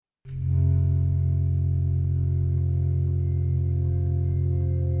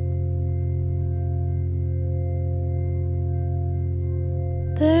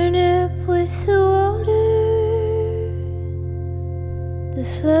with the water, the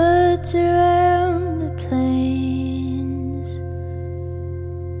floods around the plains,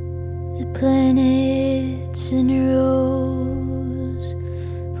 the planets in rows.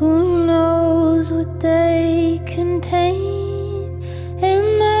 Who knows what they contain?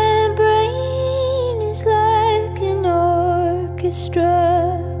 And my brain is like an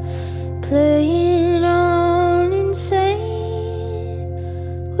orchestra playing on insane.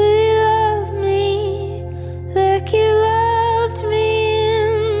 Will you love me like you loved me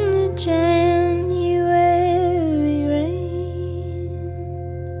in the January rain?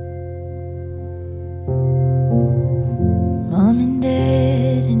 Mom and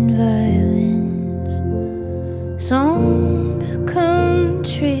Dad and violins, somber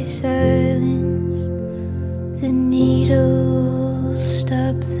country silence. The needles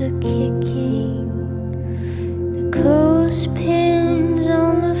stop the kicking, the clothespins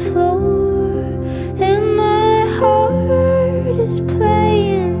on the floor, and my heart is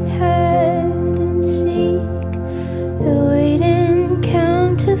playing hide and seek, the wait and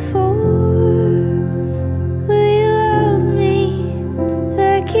count to four. Will you love me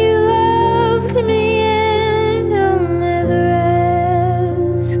like you loved me, and I'll never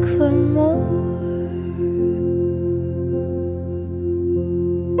ask for more?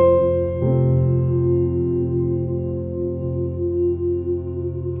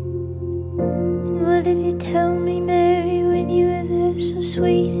 What did you tell me, Mary, when you were there, so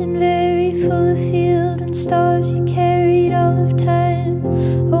sweet and very full of field and stars you carried all of time?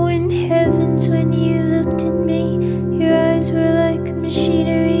 Oh, in heavens, when you looked at me, your eyes were like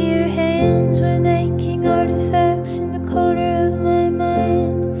machinery, your hands were making artifacts in the corner of my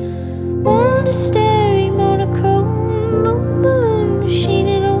mind. Monastery, monochrome, boom, balloon, machine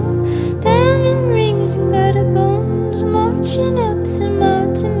and all, diamond rings and gutter bones, marching up the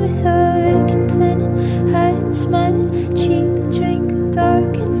mountain with our aching planet, high and smiling, cheap drink,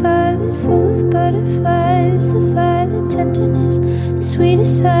 dark and violet, full of butterflies, the violet tenderness, the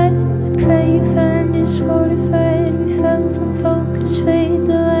sweetest silent, the clay you find is fortified. We felt unfocused fade,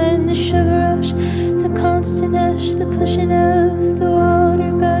 the line, the sugar rush, the constant hush, the pushing of the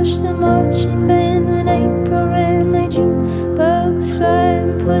water gush, the marching band when April ran, my June bugs fly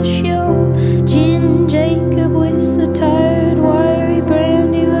and push your gin Jacob with the tired wiry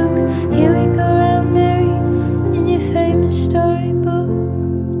brandy look. Here we go round, Mary, in your famous storybook.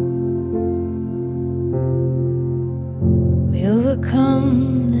 We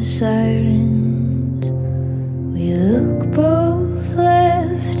overcome the sirens, we look both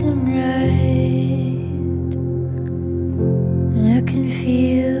left and right, and I can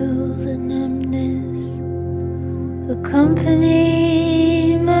feel the numbness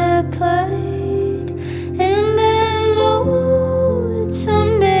accompany my plight, and I know that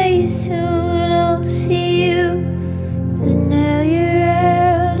someday soon I'll see you, but now you're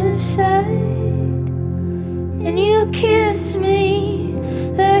out of sight, and you kiss me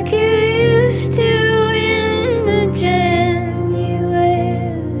like you used to in the January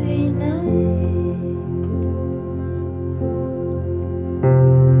night.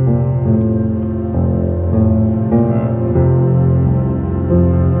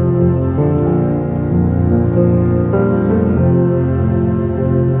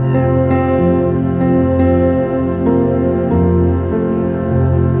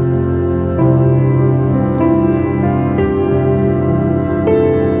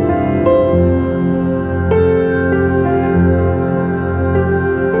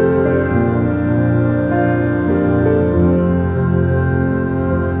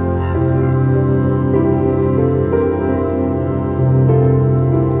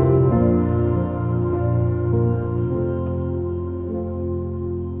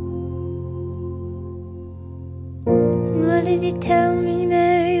 What did you tell me,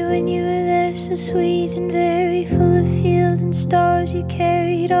 Mary, when you were there, so sweet and very full of field and stars you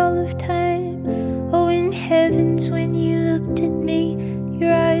carried all of time? Oh, in heavens, when you looked at me,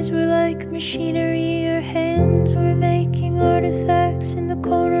 your eyes were like machinery, your hands were making artifacts in the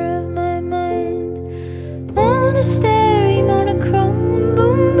corner of my mind. Monastery, monochrome,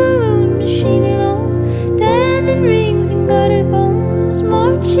 boom, balloon, machine and all, diamond rings and gutter bones,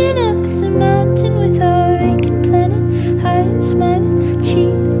 marching up the mountain with our aching planet, high and smiling,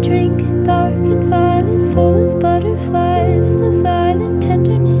 cheap drink, dark and violet, full of butterflies, the violent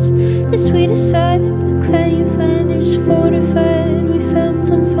tenderness, the sweetest silent, the clay you find is fortified. We felt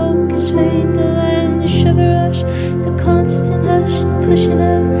unfocused fade, the line, the sugar rush, the constant hush, the pushing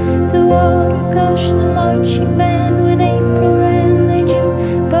of the water gush, the marching band